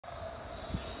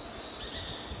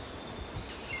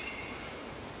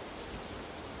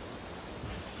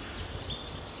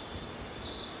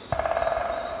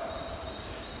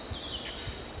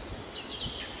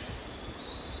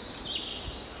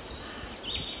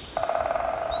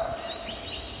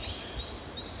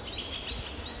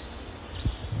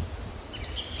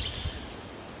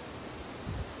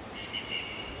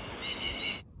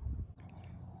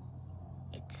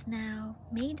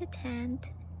the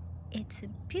tent. It's a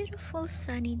beautiful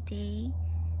sunny day.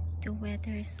 The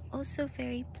weather is also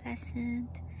very pleasant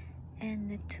and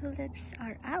the tulips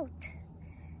are out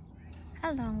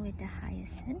along with the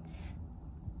hyacinths.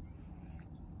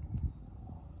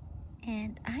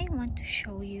 And I want to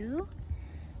show you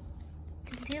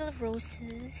the little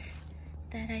roses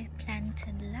that I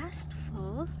planted last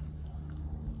fall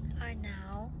are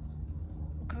now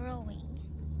growing.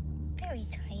 Very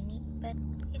tiny, but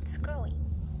it's growing.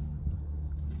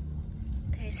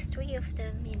 There's 3 of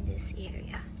them in this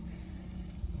area.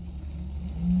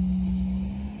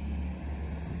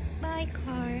 Bye,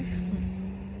 car.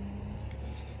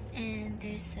 And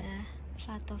there's a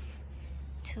plot of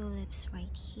tulips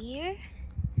right here.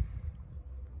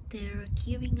 They're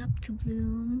gearing up to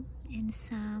bloom, and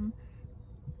some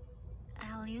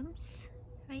alliums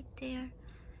right there,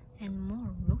 and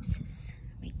more roses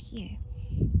right here.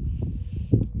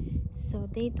 So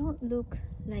they don't look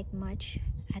like much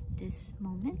at this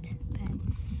moment, but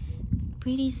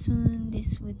pretty soon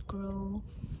this would grow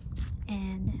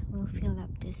and will fill up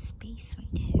this space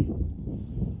right here.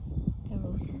 The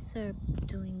roses are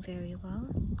doing very well.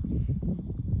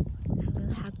 I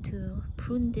will have to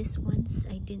prune these ones.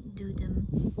 I didn't do them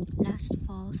last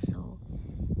fall, so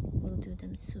we'll do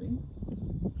them soon.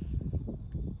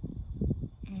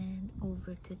 And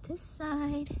over to this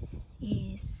side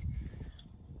is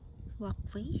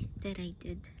walkway that I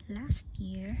did last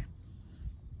year,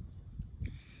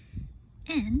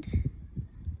 and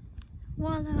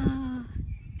voila,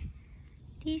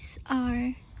 these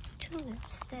are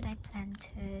tulips that I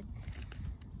planted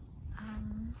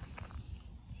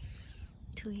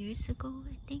 2 years ago,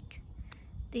 I think.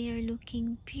 They are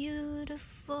looking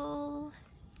beautiful,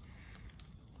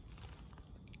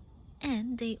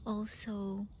 and they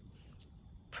also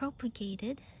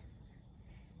propagated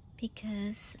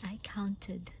because I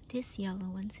counted these yellow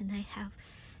ones and I have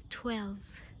 12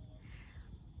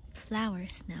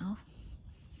 flowers now.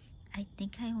 I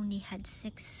think I only had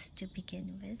 6 to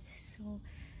begin with, so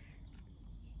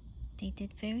they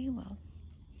did very well.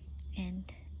 And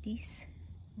these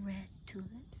red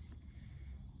tulips,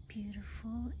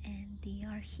 beautiful, and they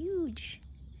are huge.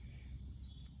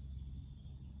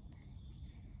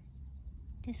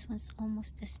 This one's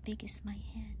almost as big as my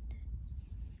hand.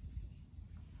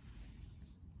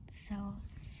 So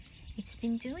it's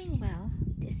been doing well,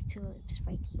 these tulips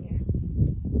right here.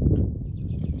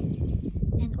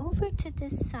 And over to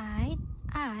this side,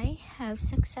 I have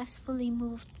successfully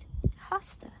moved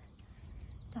hosta.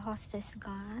 The hosta is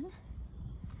gone.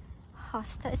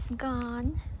 Hosta is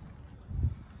gone.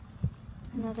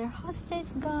 Another hosta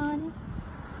is gone.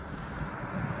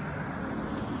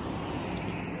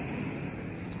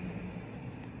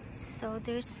 So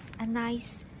there's a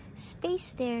nice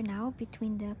space there now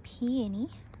between the peony.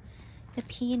 The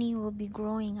peony will be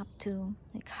growing up to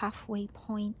like halfway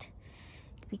point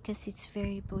because it's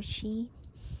very bushy.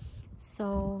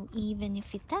 So even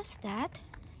if it does that,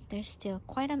 there's still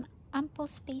quite an ample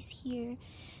space here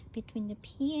between the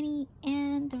peony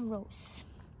and the rose.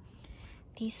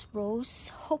 This rose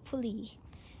hopefully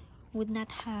would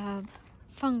not have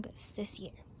fungus this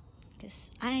year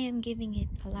because I am giving it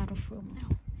a lot of room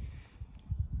now.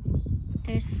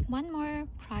 There's one more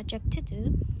project to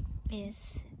do.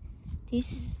 Is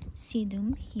this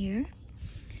sedum here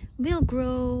will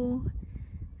grow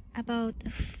about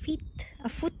a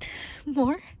foot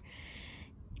more,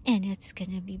 and it's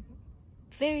gonna be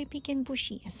very big and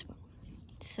bushy as well.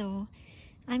 So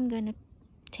I'm gonna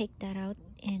take that out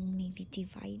and maybe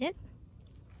divide it.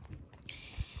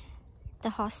 The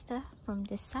hosta from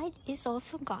this side is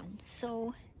also gone,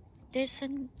 so there's a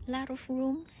lot of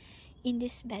room in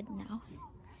this bed now.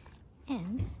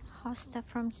 And hosta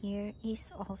from here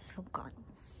is also gone.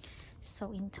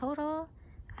 So in total,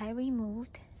 I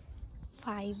removed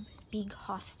 5 big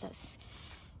hostas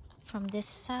from this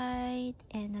side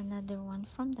and another one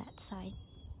from that side.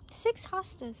 6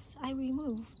 hostas I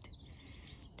removed.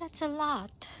 That's a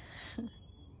lot.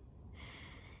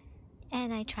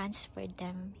 And I transferred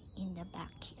them in the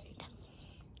backyard.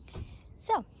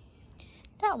 So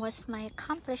that was my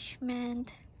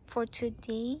accomplishment for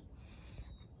today.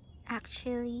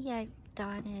 Actually, I've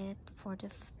done it for the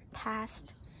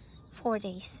past 4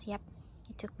 days. Yep,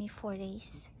 it took me 4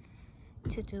 days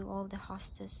to do all the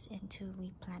hostas and to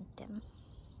replant them.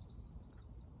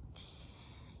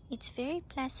 It's very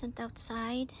pleasant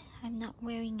outside. I'm not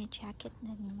wearing a jacket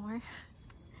anymore.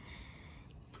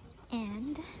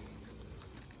 And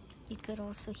you could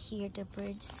also hear the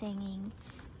birds singing.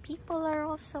 People are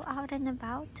also out and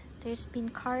about. There's been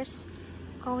cars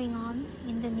going on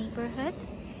in the neighborhood.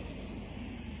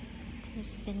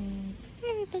 There's been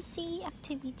very busy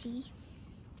activity,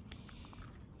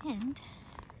 and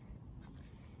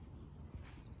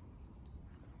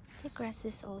the grass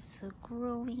is also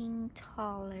growing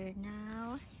taller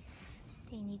now.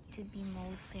 They need to be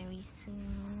mowed very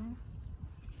soon.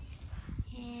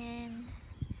 And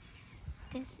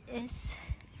this is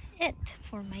it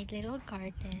for my little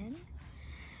garden.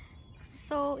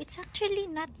 So it's actually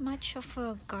not much of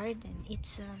a garden.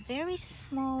 It's a very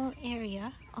small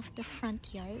area of the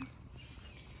front yard.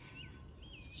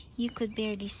 You could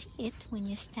barely see it when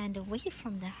you stand away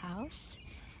from the house,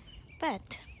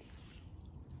 but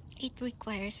it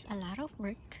requires a lot of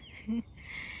work.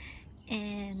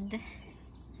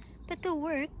 But the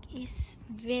work is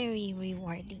very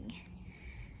rewarding.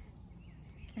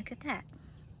 Look at that.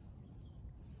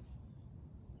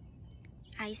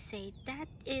 I say that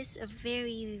is a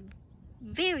very,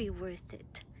 very worth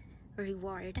it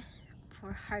reward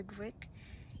for hard work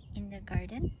in the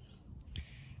garden.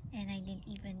 And I didn't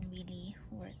even really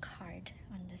work hard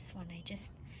on this one. I just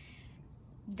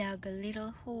dug a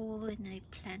little hole and I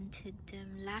planted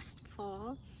them last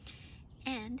fall,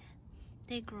 and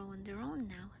they grow on their own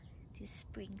now this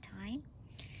springtime,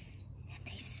 and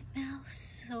they smell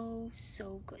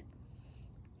so good.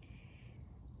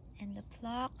 And the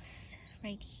phlox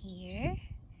right here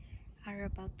are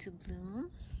about to bloom.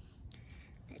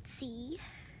 Let's see.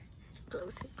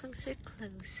 Closer.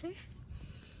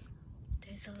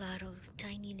 There's a lot of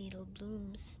tiny little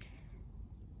blooms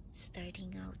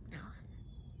starting out now.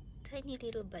 Tiny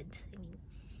little buds, I mean.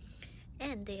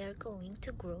 And they are going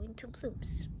to grow into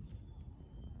blooms.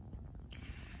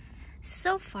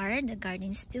 So far, the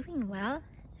garden's doing well.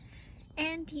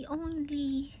 And the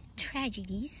only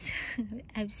tragedies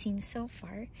I've seen so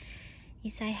far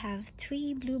is I have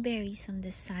 3 blueberries on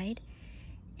the side,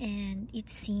 and it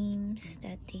seems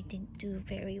that they didn't do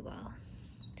very well.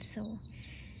 So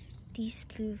this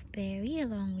blueberry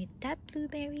along with that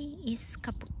blueberry is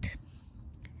kaput.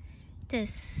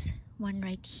 This one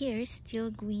right here is still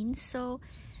green, so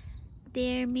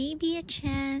there may be a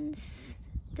chance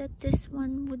that this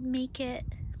one would make it,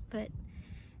 but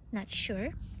not sure.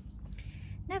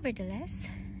 Nevertheless,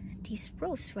 this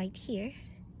rose right here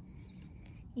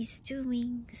is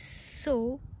doing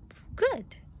so good.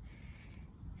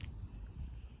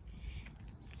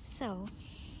 So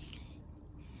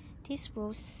this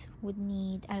rose would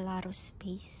need a lot of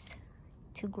space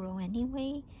to grow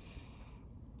anyway,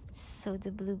 so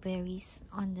the blueberries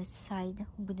on the side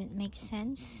wouldn't make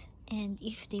sense, and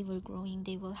if they were growing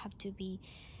they will have to be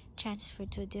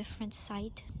transferred to a different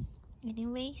site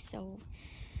anyway. So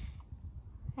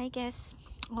I guess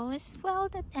all is well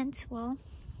that ends well.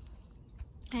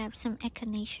 I have some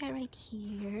echinacea right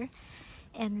here,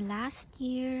 and last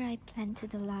year I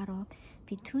planted a lot of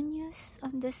petunias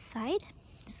on this side,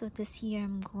 so this year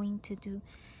I'm going to do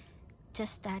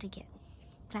just that again,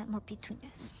 plant more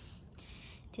petunias.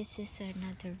 This is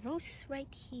another rose right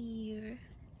here.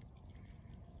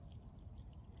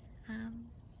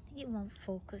 It won't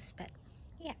focus, but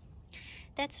yeah,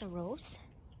 that's a rose.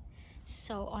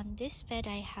 So on this bed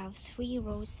I have 3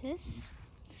 roses.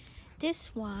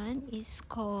 This one is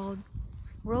called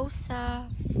Rosa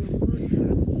rugosa,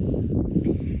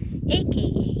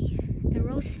 aka the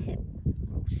rose hip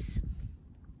rose.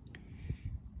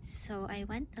 So I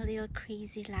went a little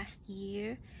crazy last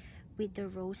year with the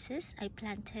roses. I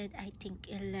planted I think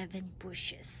 11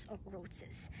 bushes of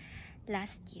roses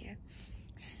last year.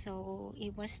 So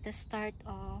it was the start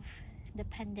of the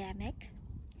pandemic,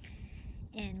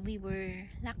 and we were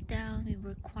locked down, we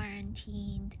were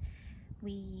quarantined,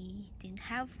 we didn't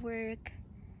have work,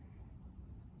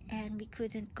 and we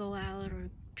couldn't go out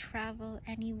or travel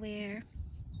anywhere.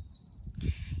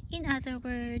 In other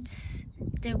words,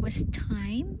 there was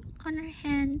time on our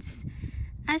hands,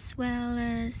 as well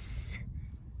as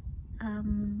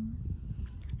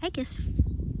I guess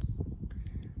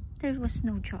there was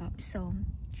no job, so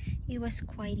it was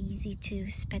quite easy to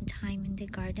spend time in the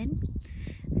garden,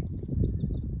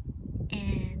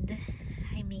 and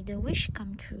I made a wish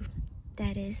come true.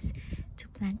 That is to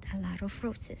plant a lot of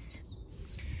roses.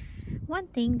 One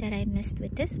thing that I missed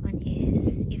with this one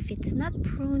is if it's not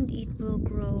pruned, it will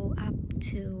grow up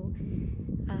to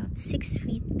 6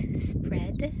 feet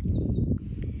spread,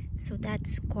 so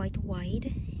that's quite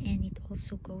wide, and it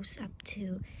also goes up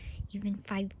to even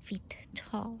 5 feet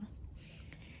tall.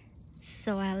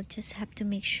 So I'll just have to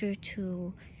make sure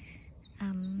to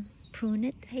prune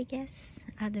it, I guess.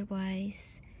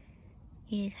 Otherwise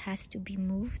it has to be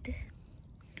moved.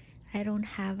 I don't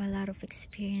have a lot of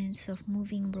experience of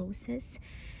moving roses.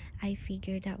 I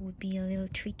figured that would be a little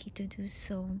tricky to do,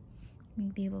 so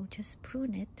maybe we'll just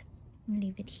prune it and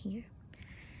leave it here.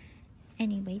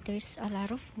 Anyway, there's a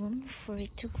lot of room for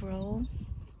it to grow.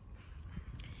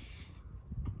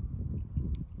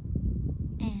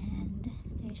 And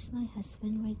there's my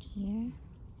husband right here.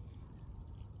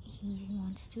 He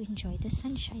wants to enjoy the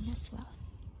sunshine as well.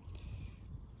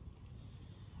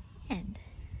 And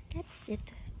that's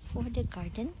it for the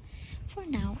garden for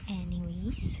now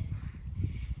anyways.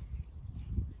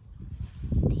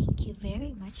 Thank you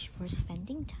very much for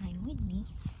spending time with me.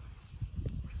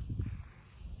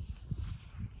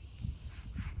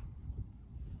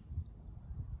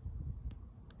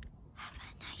 Have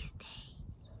a nice day.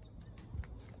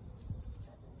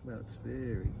 Well, it's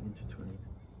very intertwined.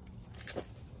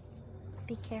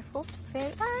 Be careful.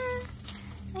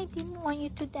 I didn't want you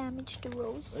to damage the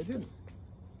rose. I didn't.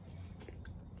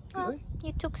 Well,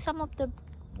 you took some of the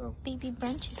baby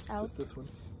branches out. Just this one?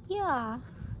 Yeah.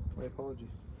 My apologies.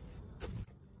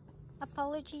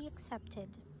 Apology accepted.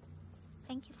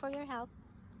 Thank you for your help.